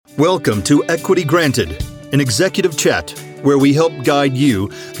Welcome to Equity Granted, an executive chat where we help guide you,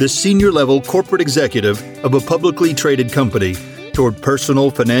 the senior level corporate executive of a publicly traded company, toward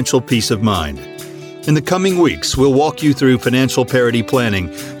personal financial peace of mind. In the coming weeks, we'll walk you through financial parity planning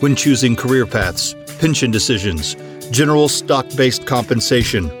when choosing career paths, pension decisions, general stock-based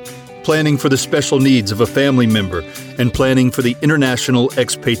compensation, planning for the special needs of a family member, and planning for the international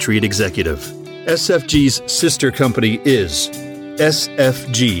expatriate executive. SFG's sister company is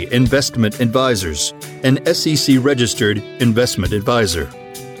SFG Investment Advisors, an SEC-registered investment advisor.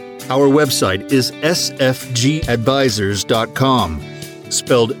 Our website is sfgadvisors.com,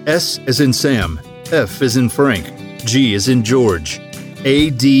 spelled S as in Sam, F as in Frank, G as in George,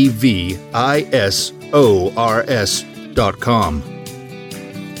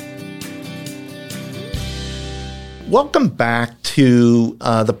 ADVISORS.com. Welcome back to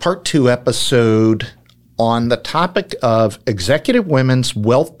the part 2 episode on the topic of executive women's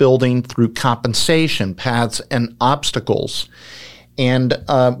wealth building through compensation, paths, and obstacles. And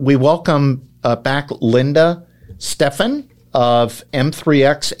we welcome back Linda Stephan of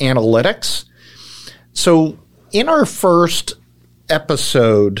M3X Analytics. So in our first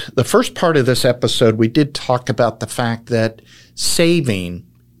episode, the first part of this episode, we did talk about the fact that saving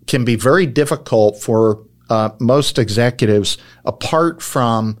can be very difficult for most executives apart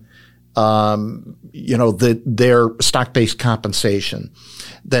from their stock-based compensation.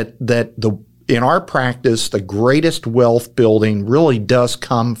 In our practice, the greatest wealth building really does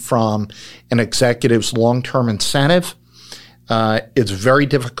come from an executive's long-term incentive. It's very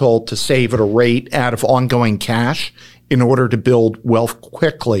difficult to save at a rate out of ongoing cash in order to build wealth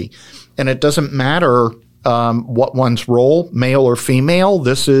quickly. And it doesn't matter what one's role, male or female,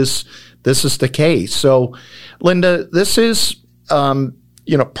 this is the case. So, Linda, this is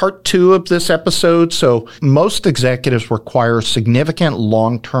part 2 of this episode. So most executives require significant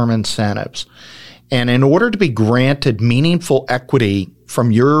long-term incentives. And in order to be granted meaningful equity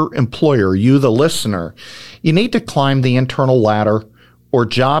from your employer, you, the listener, you need to climb the internal ladder or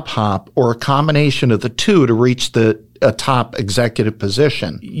job hop or a combination of the two to reach a top executive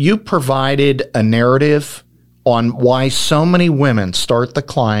position. You provided a narrative on why so many women start the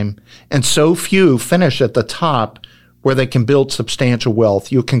climb and so few finish at the top where they can build substantial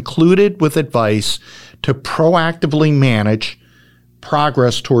wealth. You concluded with advice to proactively manage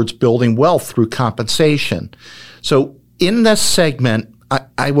progress towards building wealth through compensation. So in this segment,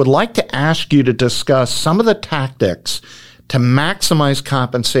 I would like to ask you to discuss some of the tactics to maximize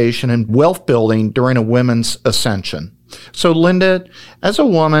compensation and wealth building during a women's ascension. So Linda, as a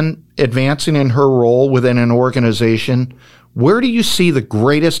woman advancing in her role within an organization, where do you see the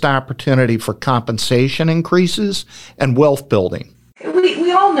greatest opportunity for compensation increases and wealth building?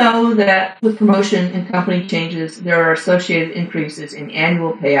 We all know that with promotion and company changes, there are associated increases in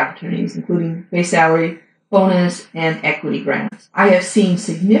annual pay opportunities, including base salary, bonus, and equity grants. I have seen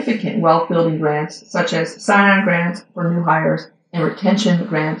significant wealth-building grants, such as sign-on grants for new hires and retention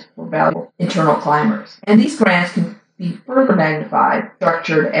grants for valuable internal climbers. And these grants can be further magnified,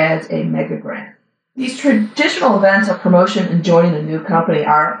 structured as a mega grant. These traditional events of promotion and joining a new company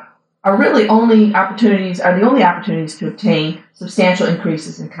are the only opportunities to obtain substantial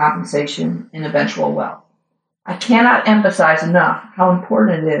increases in compensation and eventual wealth. I cannot emphasize enough how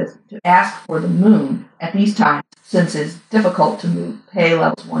important it is to ask for the moon at these times, since it's difficult to move pay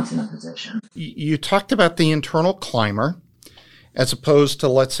levels once in a position. You talked about the internal climber as opposed to,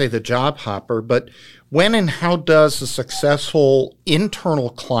 let's say, the job hopper, but when and how does a successful internal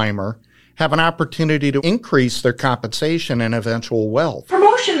climber have an opportunity to increase their compensation and eventual wealth?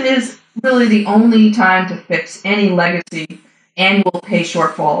 Promotion is really the only time to fix any legacy annual pay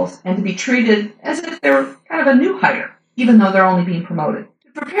shortfalls and to be treated as if they're kind of a new hire, even though they're only being promoted.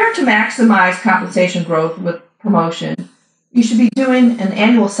 To prepare to maximize compensation growth with promotion, you should be doing an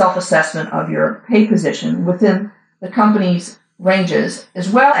annual self-assessment of your pay position within the company's ranges as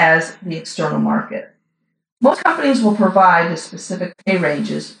well as the external market. Most companies will provide the specific pay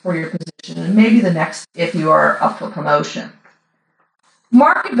ranges for your position and maybe the next if you are up for promotion.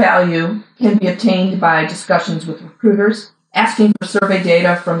 Market value can be obtained by discussions with recruiters, asking for survey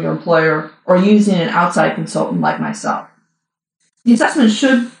data from your employer, or using an outside consultant like myself. The assessment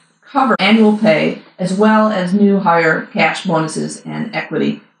should cover annual pay as well as new hire cash bonuses and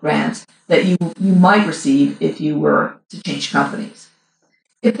equity grants that you might receive if you were to change companies.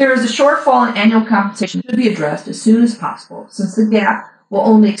 If there is a shortfall in annual compensation, it should be addressed as soon as possible, since the gap will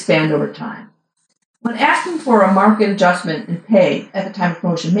only expand over time. When asking for a market adjustment in pay at the time of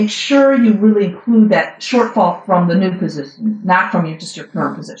promotion, make sure you really include that shortfall from the new position, not from your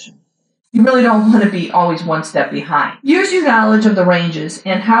current position. You really don't want to be always one step behind. Use your knowledge of the ranges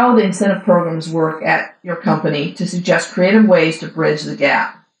and how the incentive programs work at your company to suggest creative ways to bridge the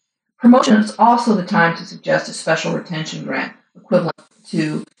gap. Promotion is also the time to suggest a special retention grant equivalent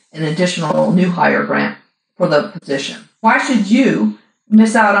to an additional new hire grant for the position. Why should you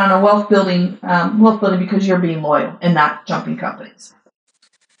miss out on a wealth building because you're being loyal and not jumping companies?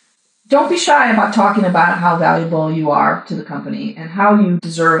 Don't be shy about talking about how valuable you are to the company and how you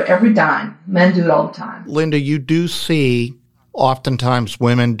deserve every dime. Men do it all the time. Linda, you do see oftentimes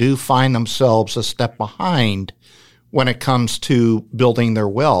women do find themselves a step behind when it comes to building their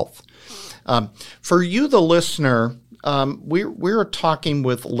wealth. For you, the listener, we're talking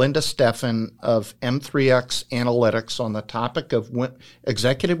with Linda Steffen of M3X Analytics on the topic of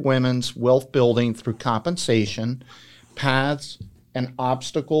executive women's wealth building through compensation, paths and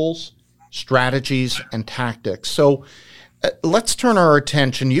obstacles, strategies, and tactics. So let's turn our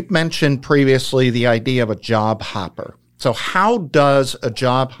attention. You've mentioned previously the idea of a job hopper. So how does a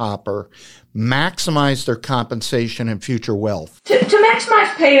job hopper maximize their compensation and future wealth? To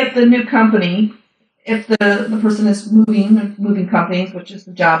maximize pay at the new company, if the person is moving companies, which is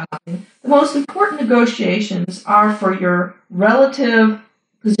the job hopping, the most important negotiations are for your relative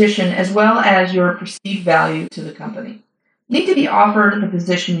position as well as your perceived value to the company. You need to be offered the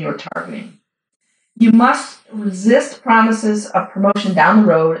position you're targeting. You must resist promises of promotion down the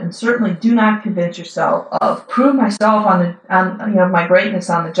road, and certainly do not convince yourself of prove myself on my greatness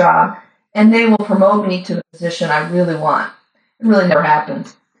on the job, and they will promote me to the position I really want. It really never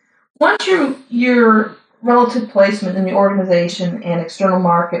happens. Once your relative placement in the organization and external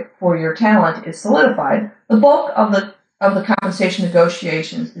market for your talent is solidified, the bulk of the compensation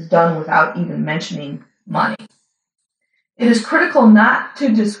negotiations is done without even mentioning money. It is critical not to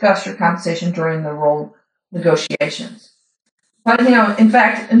discuss your compensation during the role negotiations. But, in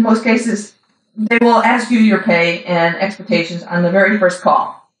fact, in most cases, they will ask you your pay and expectations on the very first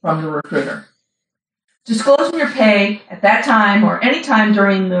call from the recruiter. Disclosing your pay at that time or any time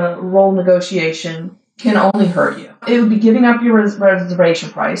during the role negotiation can only hurt you. It would be giving up your reservation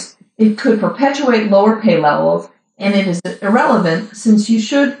price. It could perpetuate lower pay levels, and it is irrelevant since you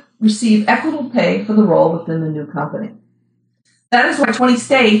should receive equitable pay for the role within the new company. That is why 20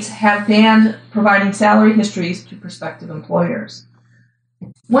 states have banned providing salary histories to prospective employers.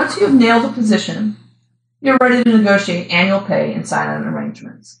 Once you have nailed the position, you're ready to negotiate annual pay and sign on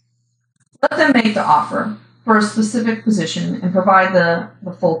arrangements. Let them make the offer for a specific position and provide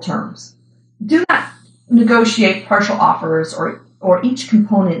the full terms. Do not negotiate partial offers or each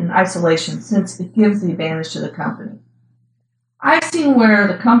component in isolation, since it gives the advantage to the company. I've seen where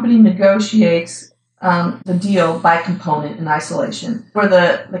the company negotiates the deal by component in isolation, where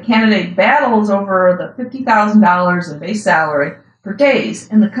the candidate battles over the $50,000 in base salary for days,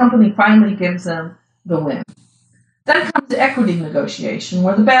 and the company finally gives them the win. Then comes the equity negotiation,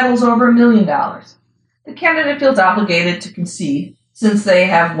 where the battle's over $1 million. The candidate feels obligated to concede since they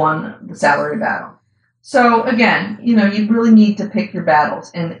have won the salary battle. So again, you really need to pick your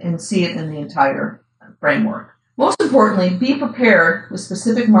battles and see it in the entire framework. Most importantly, be prepared with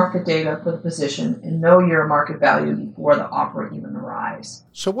specific market data for the position and know your market value before the offer even arrives.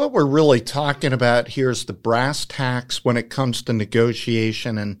 So what we're really talking about here is the brass tacks when it comes to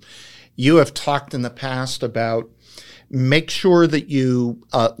negotiation. And you have talked in the past about make sure that you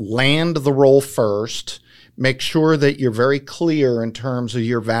land the role first. Make sure that you're very clear in terms of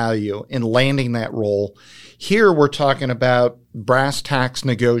your value in landing that role. Here we're talking about brass tacks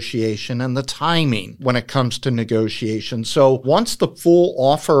negotiation and the timing when it comes to negotiation. So once the full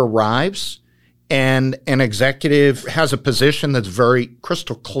offer arrives and an executive has a position that's very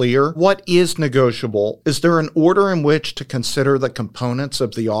crystal clear, what is negotiable? Is there an order in which to consider the components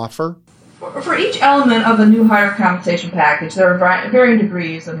of the offer? For each element of the new hire compensation package, there are varying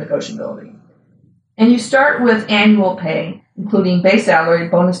degrees of negotiability. And you start with annual pay, including base salary,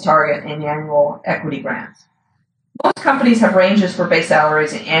 bonus target, and annual equity grants. Most companies have ranges for base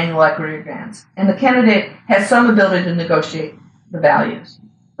salaries and annual equity grants, and the candidate has some ability to negotiate the values.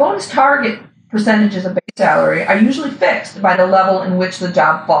 Bonus target percentages of base salary are usually fixed by the level in which the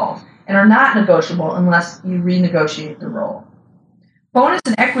job falls and are not negotiable unless you renegotiate the role. Bonus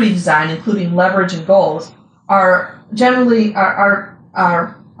and equity design, including leverage and goals, are generally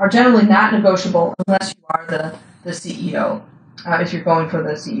not negotiable unless you are the CEO, if you're going for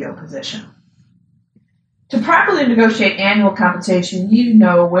the CEO position. To properly negotiate annual compensation, you need to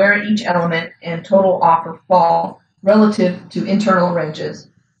know where each element and total offer fall relative to internal ranges,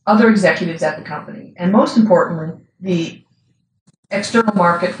 other executives at the company, and most importantly, the external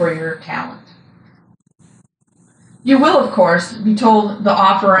market for your talent. You will, of course, be told the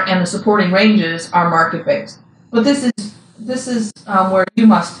offer and the supporting ranges are market-based, but this is where you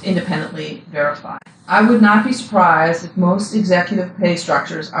must independently verify. I would not be surprised if most executive pay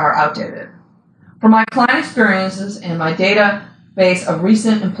structures are outdated. From my client experiences and my database of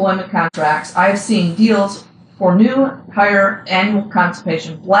recent employment contracts, I have seen deals for new hire annual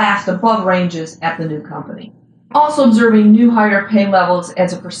compensation blast above ranges at the new company. Also observing new hire pay levels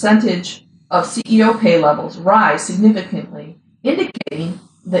as a percentage of CEO pay levels rise significantly, indicating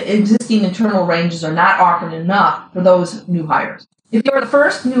the existing internal ranges are not offering enough for those new hires. If you are the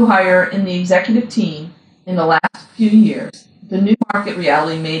first new hire in the executive team in the last few years, the new market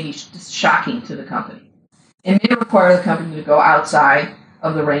reality may be shocking to the company. It may require the company to go outside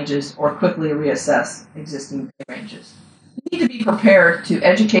of the ranges or quickly reassess existing pay ranges. You need to be prepared to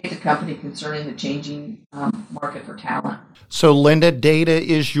educate the company concerning the changing market for talent. So, Linda, data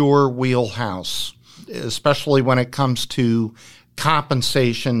is your wheelhouse, especially when it comes to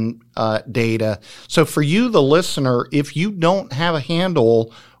compensation data. So for you, the listener, if you don't have a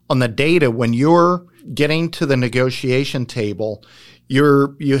handle on the data when you're getting to the negotiation table,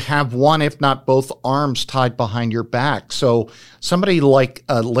 you have one, if not both arms tied behind your back. So somebody like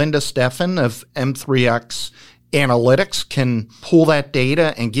Linda Steffen of M3X Analytics can pull that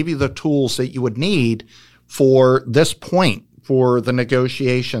data and give you the tools that you would need for this point for the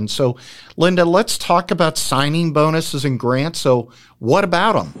negotiation. So, Linda, let's talk about signing bonuses and grants. So what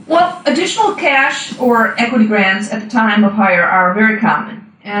about them? Well, additional cash or equity grants at the time of hire are very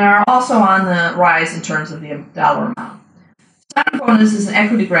common and are also on the rise in terms of the dollar amount. Signing bonuses and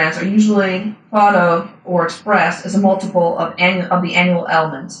equity grants are usually thought of or expressed as a multiple of the annual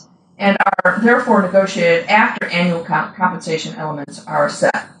elements and are therefore negotiated after annual compensation elements are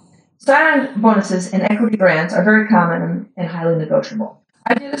set. Sign-on bonuses and equity grants are very common and highly negotiable.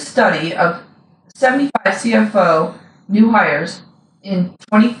 I did a study of 75 CFO new hires in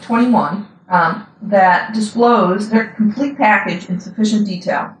 2021 that disclosed their complete package in sufficient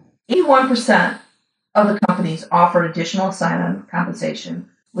detail. 81% of the companies offered additional sign-on compensation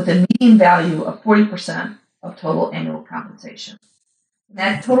with a median value of 40% of total annual compensation.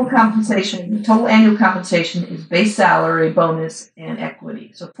 That total annual compensation is base salary, bonus, and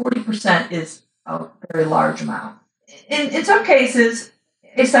equity. So 40% is a very large amount. In some cases,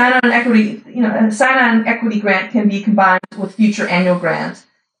 a sign-on equity grant can be combined with future annual grants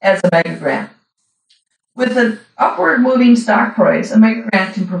as a mega grant. With an upward moving stock price, a mega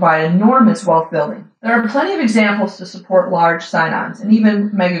grant can provide enormous wealth building. There are plenty of examples to support large sign-ons and even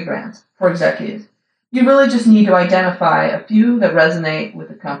mega grants for executives. You really just need to identify a few that resonate with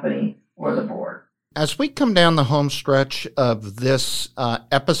the company or the board. As we come down the home stretch of this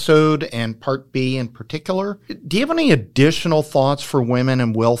episode and Part B in particular, do you have any additional thoughts for women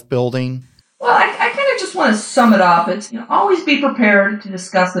in wealth building? Well, I kind of just want to sum it up. It's always be prepared to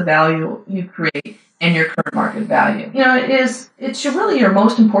discuss the value you create and your current market value. It's really your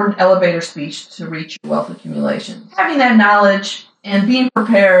most important elevator speech to reach your wealth accumulation. Having that knowledge and being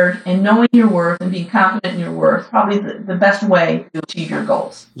prepared and knowing your worth and being confident in your worth, probably the best way to achieve your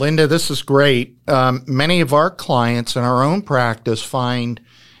goals. Linda, this is great. Many of our clients in our own practice find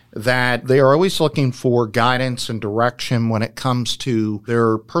that they are always looking for guidance and direction when it comes to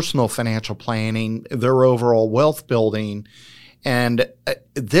their personal financial planning, their overall wealth building. And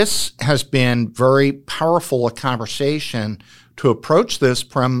this has been very powerful a conversation to approach this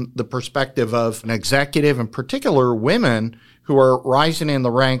from the perspective of an executive, in particular women, who are rising in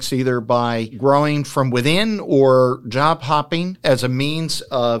the ranks either by growing from within or job hopping as a means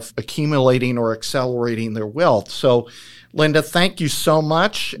of accumulating or accelerating their wealth. So, Linda, thank you so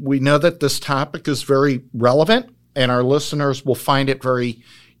much. We know that this topic is very relevant and our listeners will find it very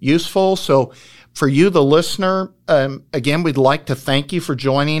useful. So for you, the listener, again, we'd like to thank you for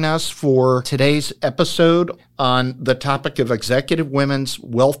joining us for today's episode on the topic of executive women's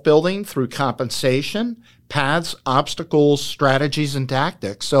wealth building through compensation, paths, obstacles, strategies, and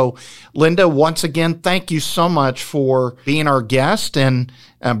tactics. So, Linda, once again, thank you so much for being our guest and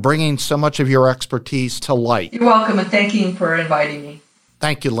bringing so much of your expertise to light. You're welcome, and thank you for inviting me.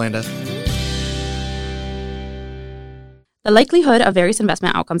 Thank you, Linda. The likelihood of various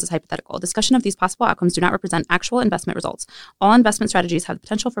investment outcomes is hypothetical. Discussion of these possible outcomes do not represent actual investment results. All investment strategies have the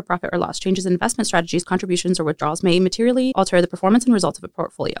potential for profit or loss. Changes in investment strategies, contributions, or withdrawals may materially alter the performance and results of a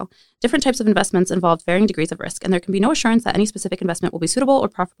portfolio. Different types of investments involve varying degrees of risk, and there can be no assurance that any specific investment will be suitable or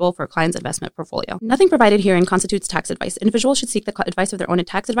profitable for a client's investment portfolio. Nothing provided herein constitutes tax advice. Individuals should seek the advice of their own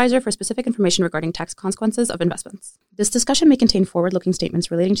tax advisor for specific information regarding tax consequences of investments. This discussion may contain forward-looking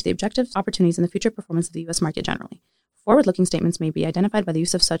statements relating to the objectives, opportunities, and the future performance of the U.S. market generally. Forward-looking statements may be identified by the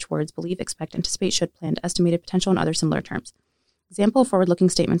use of such words: believe, expect, anticipate, should, planned, estimated, potential, and other similar terms. Example forward-looking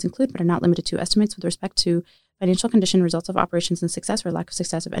statements include, but are not limited to, estimates with respect to financial condition, results of operations, and success or lack of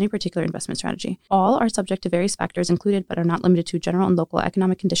success of any particular investment strategy. All are subject to various factors included, but are not limited to, general and local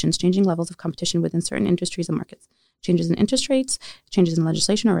economic conditions, changing levels of competition within certain industries and markets, changes in interest rates, changes in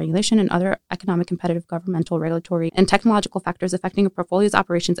legislation or regulation, and other economic, competitive, governmental, regulatory, and technological factors affecting a portfolio's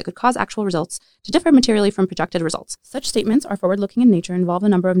operations that could cause actual results to differ materially from projected results. Such statements are forward-looking in nature, involve a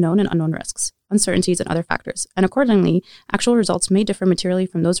number of known and unknown risks, uncertainties, and other factors, and accordingly, actual results may differ materially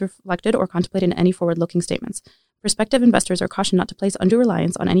from those reflected or contemplated in any forward-looking statements. Prospective investors are cautioned not to place undue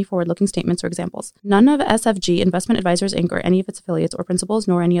reliance on any forward-looking statements or examples. None of SFG Investment Advisors, Inc., or any of its affiliates or principals,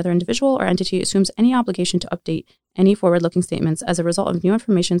 nor any other individual or entity assumes any obligation to update any forward-looking statements as a result of new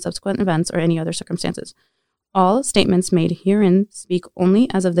information, subsequent events, or any other circumstances. All statements made herein speak only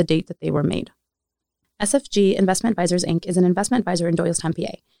as of the date that they were made. SFG Investment Advisors, Inc. is an investment advisor in Doylestown,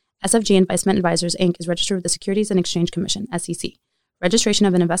 PA. SFG Investment Advisors, Inc. is registered with the Securities and Exchange Commission, SEC. Registration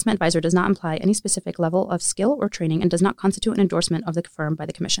of an investment advisor does not imply any specific level of skill or training and does not constitute an endorsement of the firm by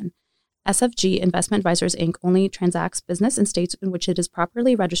the Commission. SFG Investment Advisors, Inc. only transacts business in states in which it is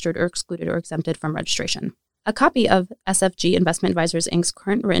properly registered or excluded or exempted from registration. A copy of SFG Investment Advisors, Inc.'s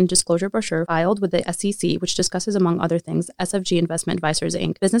current written disclosure brochure filed with the SEC, which discusses, among other things, SFG Investment Advisors,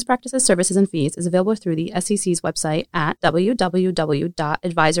 Inc. business practices, services, and fees, is available through the SEC's website at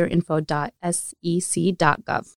www.advisorinfo.sec.gov.